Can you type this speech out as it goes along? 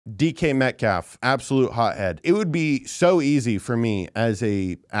DK Metcalf, absolute hothead. It would be so easy for me as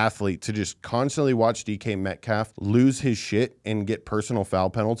a athlete to just constantly watch DK Metcalf lose his shit and get personal foul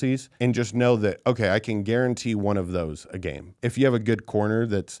penalties and just know that, okay, I can guarantee one of those a game. If you have a good corner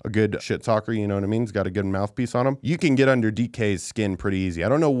that's a good shit talker, you know what I mean? He's got a good mouthpiece on him. You can get under DK's skin pretty easy. I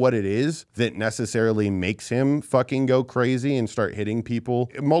don't know what it is that necessarily makes him fucking go crazy and start hitting people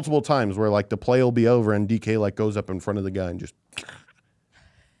multiple times where like the play will be over and DK like goes up in front of the guy and just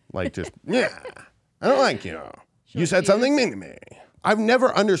like just, yeah, I don't like you. You said something mean to me. I've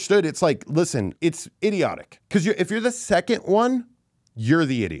never understood. It's like, listen, it's idiotic. Because if you're the second one, you're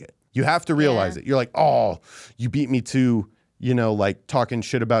the idiot. You have to realize it. You're like, oh, you beat me to, you know, like talking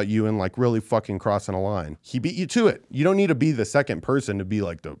shit about you and like really fucking crossing a line. He beat you to it. You don't need to be the second person to be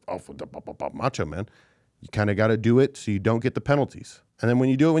like the macho man. You kind of got to do it so you don't get the penalties. And then when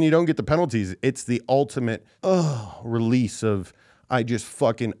you do it when you don't get the penalties, it's the ultimate release of, I just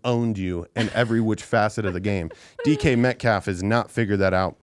fucking owned you in every which facet of the game. DK Metcalf has not figured that out.